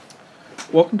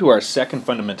Welcome to our second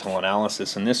fundamental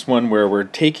analysis, and this one where we're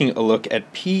taking a look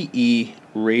at P/E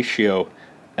ratio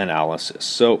analysis.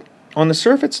 So on the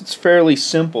surface it's fairly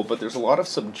simple, but there's a lot of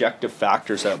subjective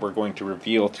factors that we're going to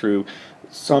reveal through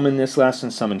some in this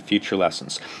lesson, some in future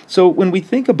lessons. So when we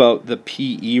think about the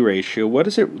P/E ratio, what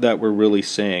is it that we're really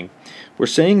saying? We're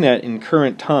saying that in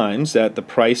current times that the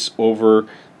price over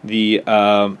the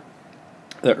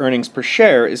earnings per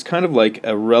share is kind of like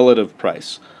a relative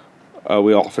price.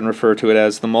 We often refer to it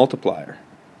as the multiplier.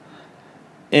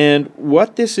 And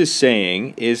what this is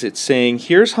saying is it's saying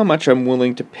here's how much I'm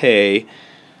willing to pay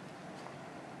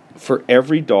for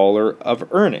every dollar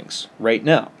of earnings right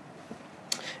now.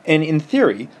 And in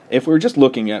theory, if we're just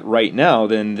looking at right now,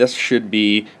 then this should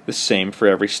be the same for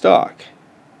every stock.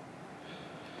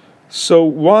 So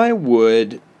why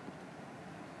would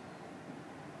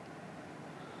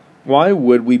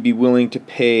we be willing to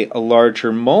pay a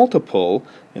larger multiple,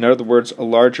 in other words, a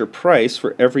larger price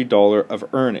for every dollar of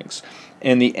earnings?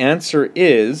 And the answer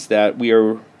is that we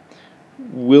are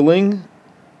willing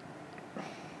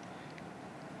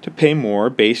to pay more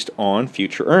based on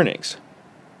future earnings.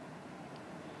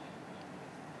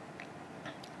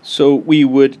 So we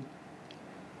would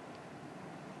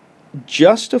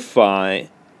justify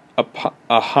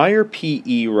a higher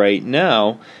P/E right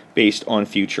now based on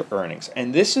future earnings.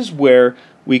 And this is where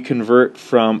we convert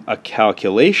from a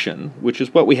calculation, which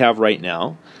is what we have right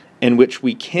now, and which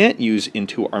we can't use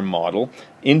into our model.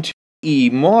 Into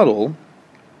E model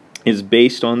is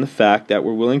based on the fact that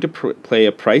we're willing to pay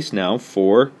a price now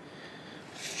for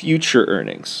future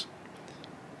earnings.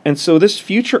 And so this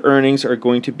future earnings are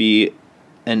going to be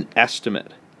an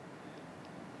estimate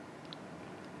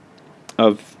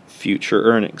of future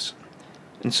earnings.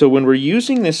 And so when we're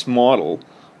using this model,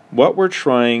 what we're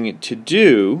trying to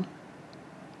do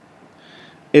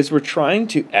is we're trying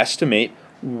to estimate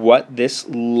what this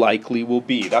likely will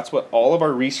be. That's what all of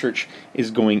our research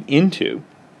is going into.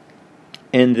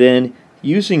 And then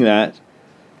using that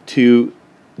to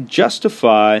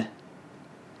justify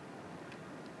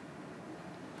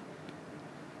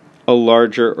a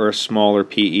larger or a smaller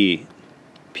P/E.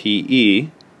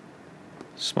 P/E,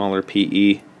 smaller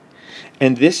P/E.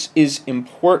 And this is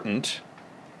important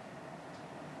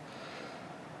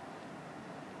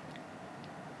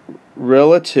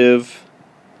relative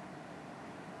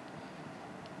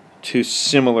to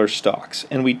similar stocks.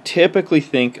 And we typically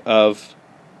think of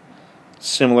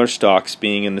similar stocks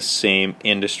being in the same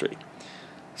industry.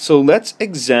 So let's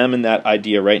examine that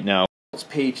idea right now. It's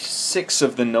page 6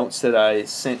 of the notes that I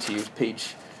sent to you.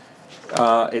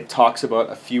 It talks about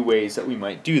a few ways that we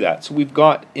might do that. So we've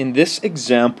got, in this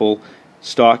example,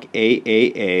 stock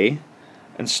AAA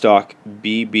and stock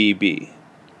BBB.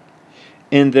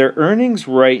 And their earnings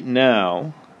right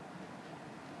now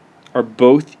are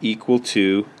both equal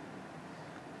to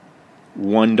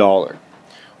 $1.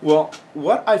 Well,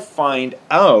 what I find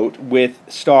out with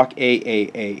stock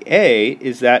AAA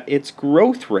is that its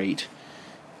growth rate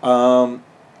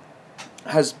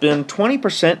has been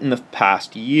 20% in the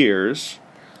past years,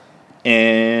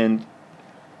 and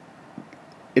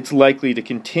it's likely to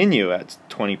continue at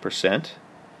 20%.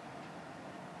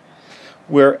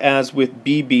 Whereas with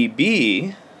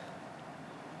BBB,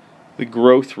 the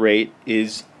growth rate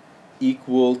is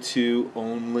equal to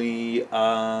only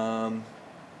I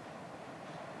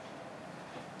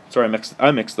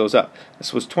mixed those up.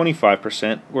 This was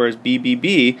 25%, whereas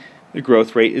BBB, the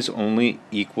growth rate is only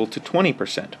equal to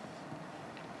 20%.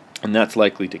 And that's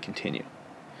likely to continue.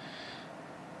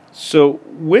 So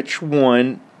which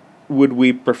one would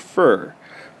we prefer?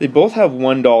 They both have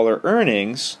 $1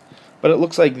 earnings, but it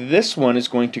looks like this one is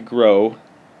going to grow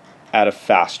at a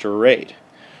faster rate.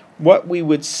 What we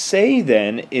would say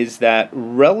then is that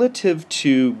relative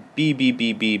to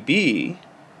BBBBB,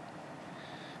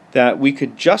 that we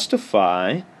could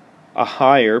justify a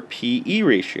higher P/E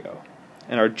ratio.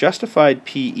 And our justified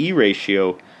P/E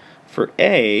ratio for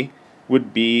A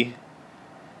would be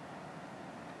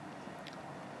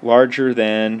larger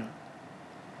than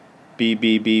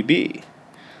BBBB.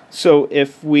 So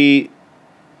if we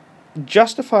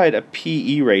justified a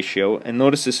P/E ratio, and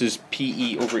notice this is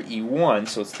P/E over E1,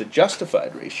 so it's the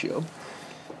justified ratio.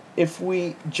 If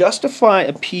we justify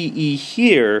a P/E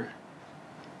here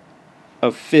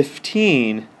of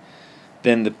 15,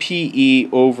 then the P/E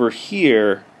over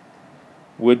here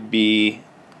would be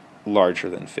larger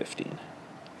than 15.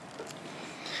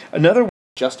 Another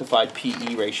justified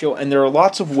P/E ratio, and there are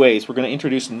lots of ways, we're going to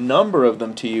introduce a number of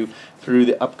them to you through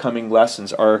the upcoming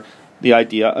lessons, are the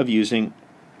idea of using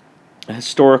a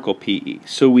historical P/E.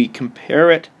 So we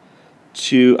compare it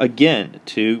to, again,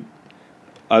 to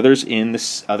others in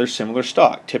this other similar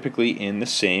stock, typically in the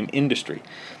same industry.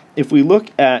 If we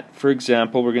look at, for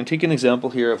example, we're going to take an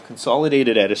example here of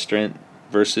Consolidated Edison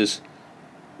versus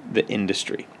the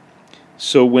industry.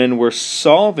 So when we're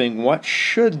solving what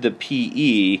should the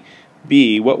PE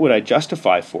be, what would I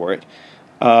justify for it?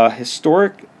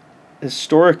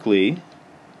 Historically,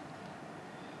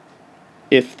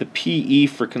 if the PE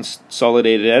for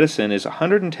Consolidated Edison is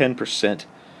 110%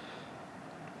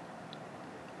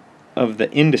 of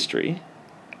the industry,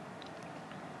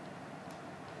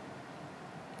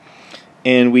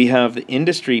 and we have the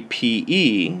industry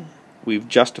PE, we've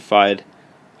justified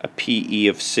a PE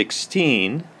of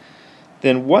 16,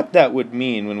 then what that would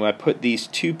mean when I put these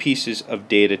two pieces of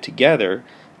data together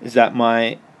is that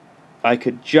I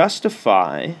could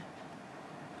justify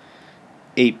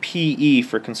a PE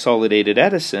for Consolidated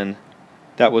Edison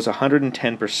that was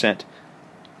 110%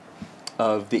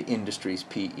 of the industry's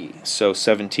PE, so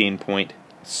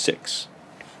 17.6.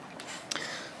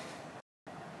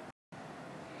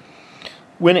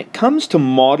 When it comes to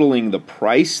modeling the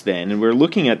price then, and we're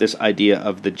looking at this idea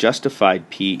of the justified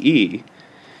PE,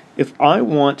 if I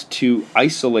want to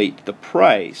isolate the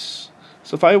price,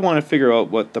 so if I want to figure out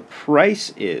what the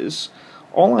price is,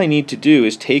 all I need to do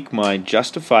is take my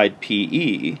justified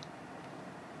PE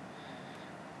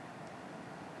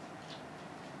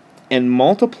and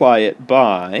multiply it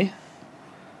by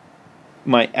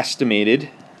my estimated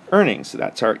earnings.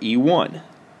 That's our E1.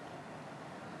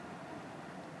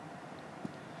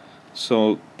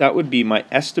 So that would be my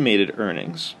estimated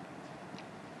earnings.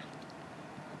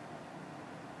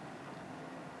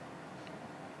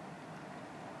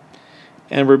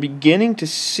 And we're beginning to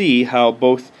see how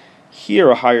both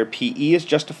here a higher PE is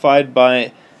justified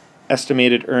by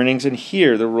estimated earnings, and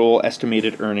here the role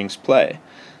estimated earnings play.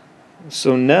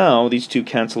 So now these two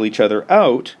cancel each other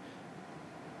out.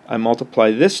 I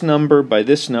multiply this number by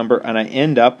this number, and I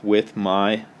end up with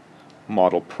my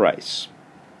model price.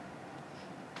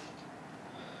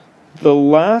 The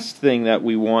last thing that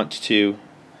we want to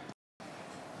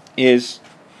is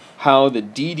how the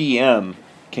DDM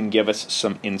can give us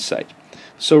some insight.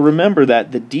 So remember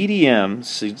that the DDM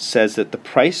says that the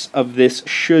price of this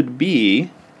should be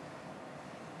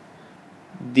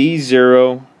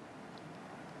D0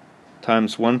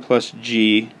 times 1 plus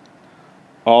G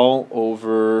all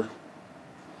over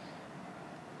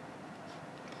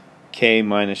K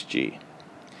minus G.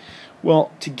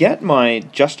 Well, to get my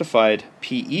justified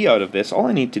PE out of this, all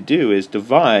I need to do is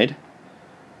divide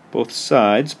both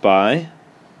sides by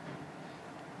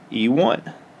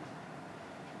E1,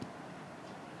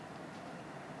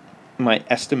 my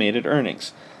estimated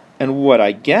earnings. And what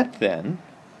I get then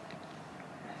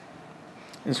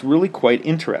is really quite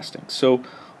interesting. So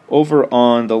over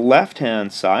on the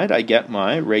left-hand side, I get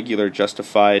my regular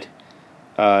justified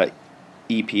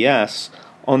EPS.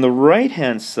 On the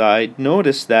right-hand side,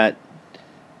 notice that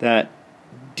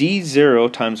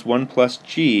D0 times 1 plus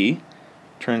G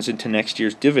turns into next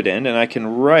year's dividend, and I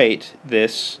can write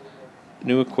this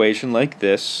new equation like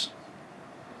this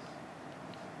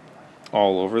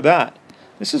all over that.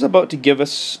 This is about to give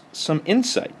us some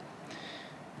insight.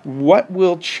 What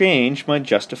will change my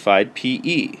justified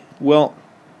PE? Well,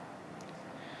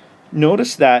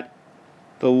 notice that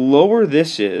the lower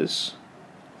this is,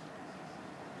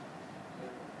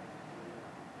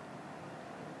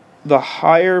 the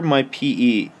higher my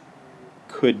PE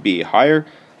could be. Higher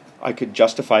I could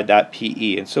justify that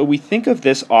PE. And so we think of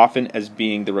this often as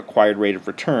being the required rate of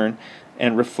return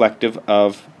and reflective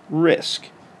of risk.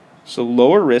 So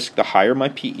lower risk, the higher my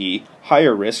PE.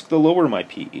 Higher risk, the lower my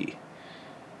PE.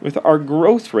 With our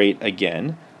growth rate,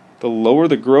 again, the lower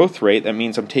the growth rate, that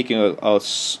means I'm taking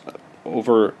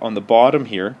over on the bottom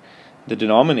here, the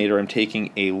denominator, I'm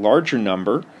taking a larger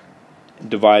number,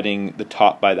 dividing the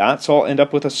top by that, so I'll end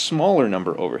up with a smaller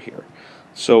number over here.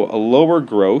 So a lower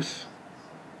growth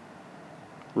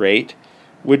rate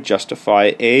would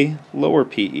justify a lower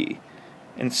PE.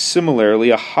 And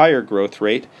similarly, a higher growth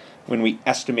rate, when we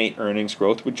estimate earnings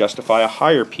growth, would justify a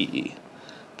higher PE.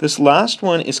 This last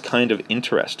one is kind of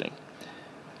interesting.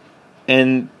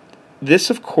 And this,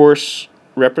 of course,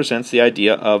 represents the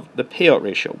idea of the payout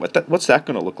ratio. What's that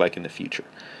going to look like in the future?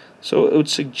 So it would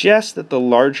suggest that the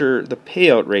larger the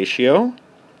payout ratio,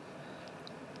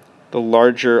 the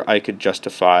larger I could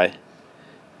justify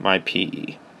my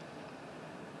PE.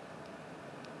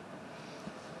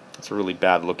 That's a really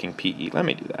bad looking PE. Let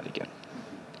me do that again.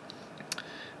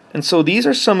 And so these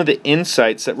are some of the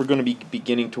insights that we're going to be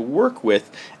beginning to work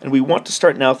with, and we want to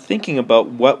start now thinking about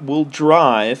what will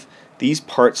drive these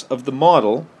parts of the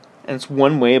model, and it's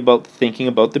one way about thinking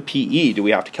about the PE. Do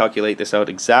we have to calculate this out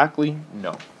exactly?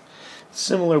 No.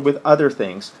 similar with other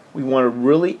things, we want to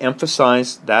really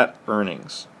emphasize that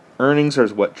earnings. Earnings are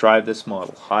what drive this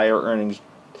model. Higher earnings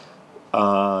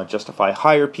justify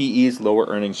higher PEs, lower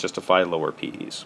earnings justify lower PEs.